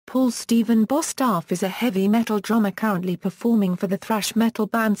Paul. Steven Bostaph is a heavy metal drummer currently performing for the thrash metal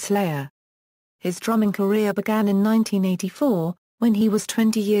band Slayer. His drumming career began in 1984, when he was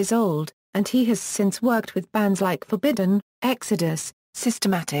 20 years old, and he has since worked with bands like Forbidden, Exodus,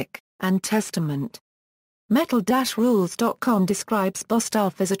 Systematic, and Testament. Metal-Rules.com describes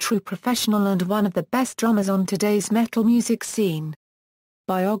Bostaph as a true professional and one of the best drummers on today's metal music scene.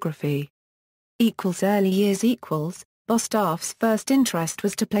 Biography. Early years. Bostaph's first interest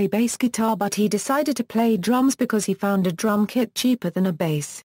was to play bass guitar, but he decided to play drums because he found a drum kit cheaper than a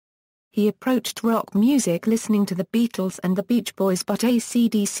bass. He approached rock music listening to the Beatles and the Beach Boys, but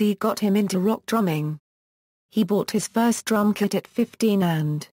AC/DC got him into rock drumming. He bought his first drum kit at 15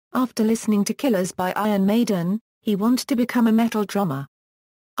 and, after listening to Killers by Iron Maiden, he wanted to become a metal drummer.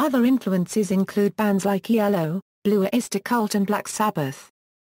 Other influences include bands like ELO, Blue Oyster Cult and Black Sabbath.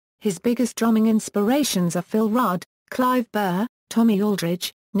 His biggest drumming inspirations are Phil Rudd, Clive Burr, Tommy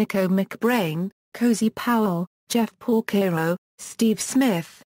Aldridge, Nico McBrain, Cozy Powell, Jeff Porcaro, Steve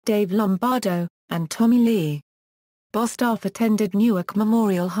Smith, Dave Lombardo, and Tommy Lee. Bostaph attended Newark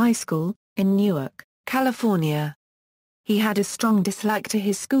Memorial High School, in Newark, California. He had a strong dislike to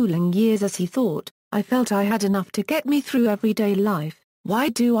his schooling years as he thought, "I felt I had enough to get me through everyday life, why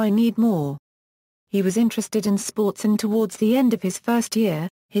do I need more?" He was interested in sports, and towards the end of his first year,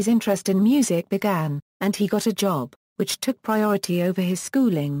 his interest in music began, and he got a job, which took priority over his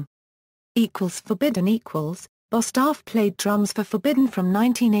schooling. Forbidden. Bostaph played drums for Forbidden from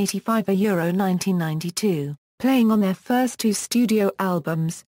 1985 to 1992, playing on their first two studio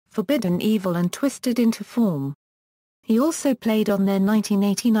albums, Forbidden Evil and Twisted into Form. He also played on their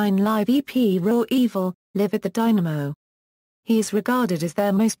 1989 live EP Raw Evil, Live at the Dynamo. He is regarded as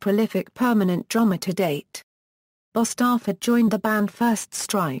their most prolific permanent drummer to date. Bostaph had joined the band First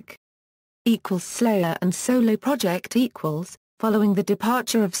Strike. Slayer and solo project. Following the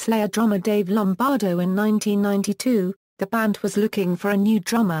departure of Slayer drummer Dave Lombardo in 1992, the band was looking for a new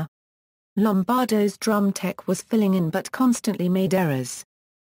drummer. Lombardo's drum tech was filling in but constantly made errors.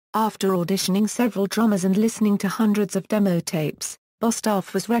 After auditioning several drummers and listening to hundreds of demo tapes,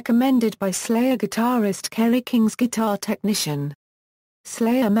 Bostaph was recommended by Slayer guitarist Kerry King's guitar technician.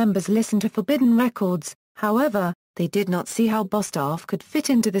 Slayer members listened to Forbidden records, however, they did not see how Bostaph could fit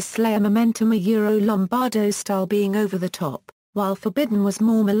into the Slayer momentum, Lombardo's style being over the top, while Forbidden was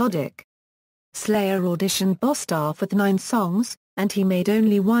more melodic. Slayer auditioned Bostaph with 9 songs, and he made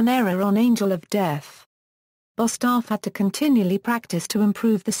only one error on Angel of Death. Bostaph had to continually practice to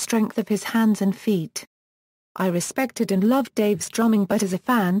improve the strength of his hands and feet. "I respected and loved Dave's drumming, but as a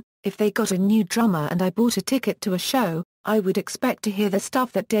fan, if they got a new drummer and I bought a ticket to a show, I would expect to hear the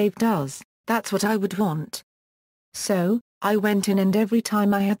stuff that Dave does, that's what I would want. So, I went in and every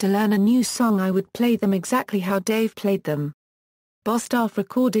time I had to learn a new song I would play them exactly how Dave played them." Bostaph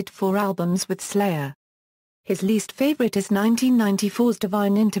recorded 4 albums with Slayer. His least favorite is 1994's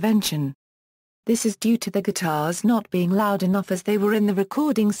Divine Intervention. This is due to the guitars not being loud enough as they were in the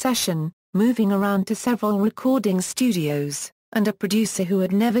recording session, moving around to several recording studios, and a producer who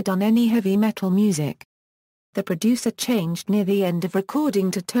had never done any heavy metal music. The producer changed near the end of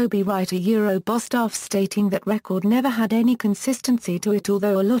recording to Toby Wright, Bostaph stating that record never had any consistency to it,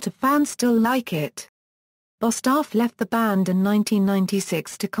 although a lot of fans still like it. Bostaph left the band in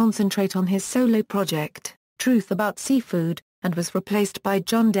 1996 to concentrate on his solo project, Truth About Seafood, and was replaced by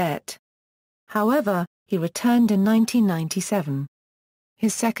John Dett. However, he returned in 1997.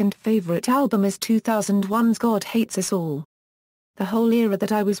 His second favorite album is 2001's God Hates Us All. "The whole era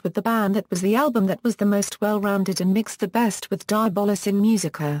that I was with the band, that was the album that was the most well-rounded and mixed the best with Diabolus in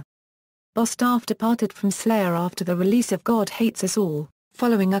Musica." Bostaph departed from Slayer after the release of God Hates Us All,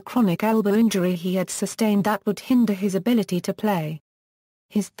 following a chronic elbow injury he had sustained that would hinder his ability to play.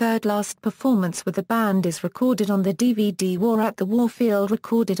 His third last performance with the band is recorded on the DVD War at the Warfield,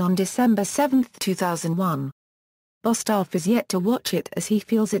 recorded on December 7, 2001. Bostaph is yet to watch it as he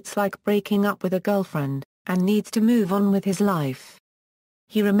feels it's like breaking up with a girlfriend, and needs to move on with his life.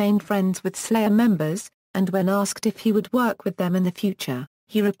 He remained friends with Slayer members, and when asked if he would work with them in the future,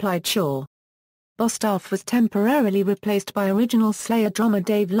 he replied sure. Bostaph was temporarily replaced by original Slayer drummer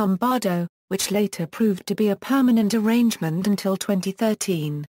Dave Lombardo, which later proved to be a permanent arrangement until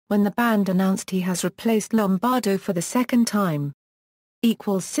 2013, when the band announced he has replaced Lombardo for the second time.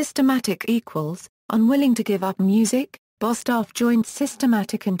 Systematic. Unwilling to give up music, Bostaph joined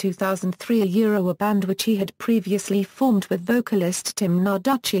Systematic in 2003, a band which he had previously formed with vocalist Tim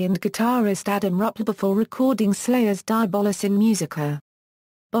Narducci and guitarist Adam Ruppel before recording Slayer's Diabolus in Musica.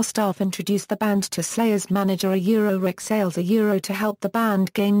 Bostaph introduced the band to Slayer's manager Rick Sales to help the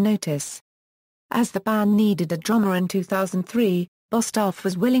band gain notice. As the band needed a drummer in 2003, Bostaph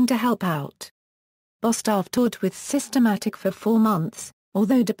was willing to help out. Bostaph toured with Systematic for 4 months,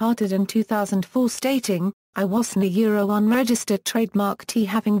 although departed in 2004 stating, "I wasn't a unregistered trademark T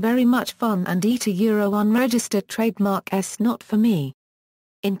having very much fun and eat a unregistered trademark S not for me."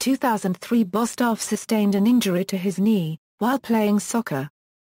 In 2003 Bostaph sustained an injury to his knee, while playing soccer.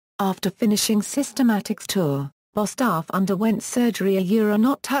 After finishing Systematic's tour, Bostaph underwent surgery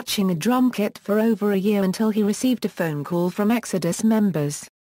not touching a drum kit for over a year until he received a phone call from Exodus members.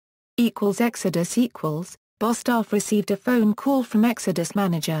 Exodus Bostaph received a phone call from Exodus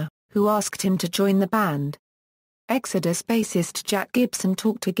manager, who asked him to join the band. Exodus bassist Jack Gibson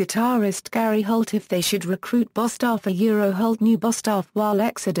talked to guitarist Gary Holt if they should recruit Bostaph. Holt knew Bostaph while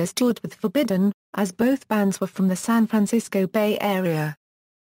Exodus toured with Forbidden, as both bands were from the San Francisco Bay Area.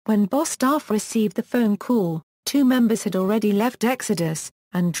 When Bostaph received the phone call, 2 members had already left Exodus,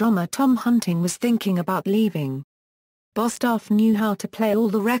 and drummer Tom Hunting was thinking about leaving. Bostaph knew how to play all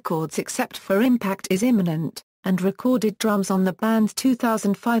the records except for Impact is Imminent, and recorded drums on the band's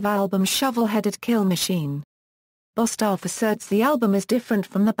 2005 album Shovel-Headed Kill Machine. Bostaph asserts the album is different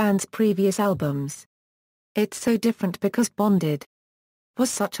from the band's previous albums. "It's so different because Bonded was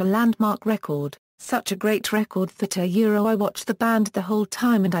such a landmark record, such a great record fit I watched the band the whole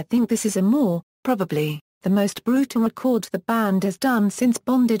time and I think this is probably, the most brutal record the band has done since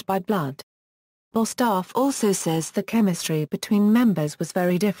Bonded by Blood." Bostaph also says the chemistry between members was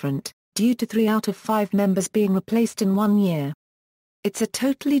very different, due to 3 out of 5 members being replaced in 1 year. "It's a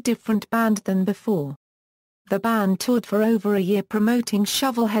totally different band than before. The band toured for over a year promoting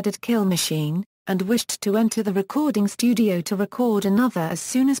Shovel-Headed Kill Machine, and wished to enter the recording studio to record another as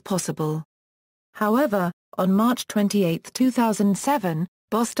soon as possible." However, on March 28, 2007,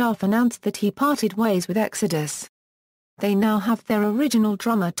 Bostaph announced that he parted ways with Exodus. They now have their original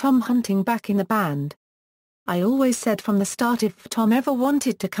drummer Tom Hunting back in the band. "I always said from the start if Tom ever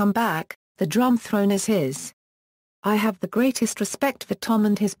wanted to come back, the drum throne is his. I have the greatest respect for Tom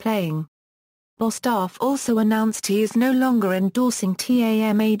and his playing." Bostaph also announced he is no longer endorsing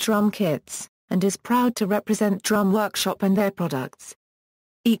TAMA drum kits, and is proud to represent Drum Workshop and their products.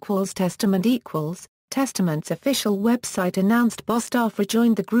 Testament's official website announced Bostaph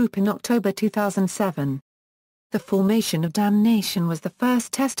rejoined the group in October 2007. The formation of Damnation was the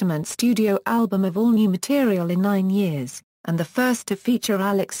first Testament studio album of all new material in 9 years, and the first to feature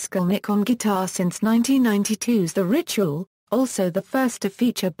Alex Skolnick on guitar since 1992's The Ritual. Also the first to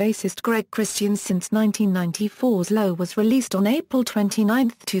feature bassist Greg Christian since 1994's Low was released on April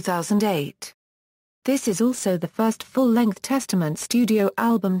 29, 2008. This is also the first full-length Testament studio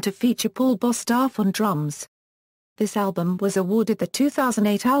album to feature Paul Bostaph on drums. This album was awarded the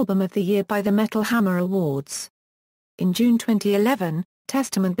 2008 Album of the Year by the Metal Hammer Awards. In June 2011,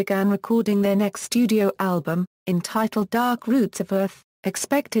 Testament began recording their next studio album, entitled Dark Roots of Earth,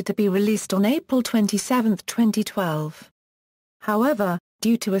 expected to be released on April 27, 2012. However,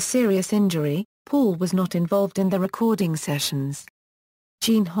 due to a serious injury, Paul was not involved in the recording sessions.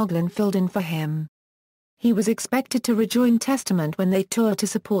 Gene Hoglan filled in for him. He was expected to rejoin Testament when they toured to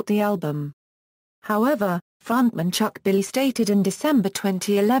support the album. However, frontman Chuck Billy stated in December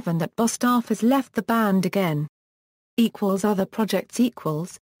 2011 that Bostaph has left the band again. Other projects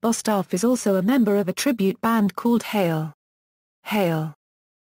Bostaph is also a member of a tribute band called Hail.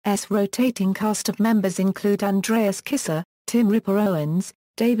 Hail's rotating cast of members include Andreas Kisser, Tim Ripper Owens,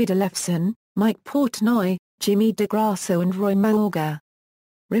 David Ellefson, Mike Portnoy, Jimmy DeGrasso and Roy Maorga.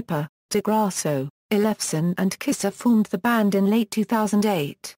 Ripper, DeGrasso, Ellefson and Kisser formed the band in late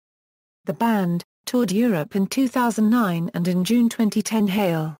 2008. The band toured Europe in 2009 and in June 2010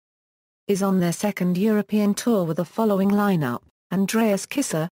 Hail is on their second European tour with the following lineup: Andreas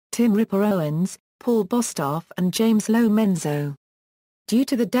Kisser, Tim Ripper Owens, Paul Bostaph and James Lo Menzo. Due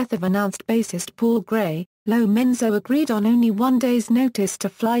to the death of announced bassist Paul Gray, Lo Menzo agreed on only 1 day's notice to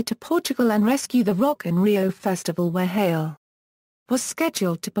fly to Portugal and rescue the Rock in Rio festival where Hail was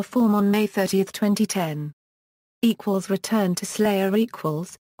scheduled to perform on May 30, 2010. Return to Slayer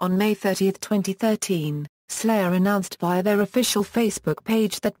on May 30, 2013, Slayer announced via their official Facebook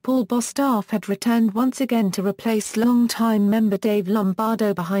page that Paul Bostaph had returned once again to replace longtime member Dave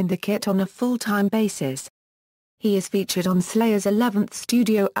Lombardo behind the kit on a full-time basis. He is featured on Slayer's 11th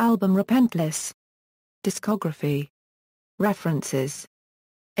studio album Repentless. Discography. References.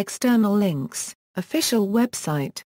 External links, official website.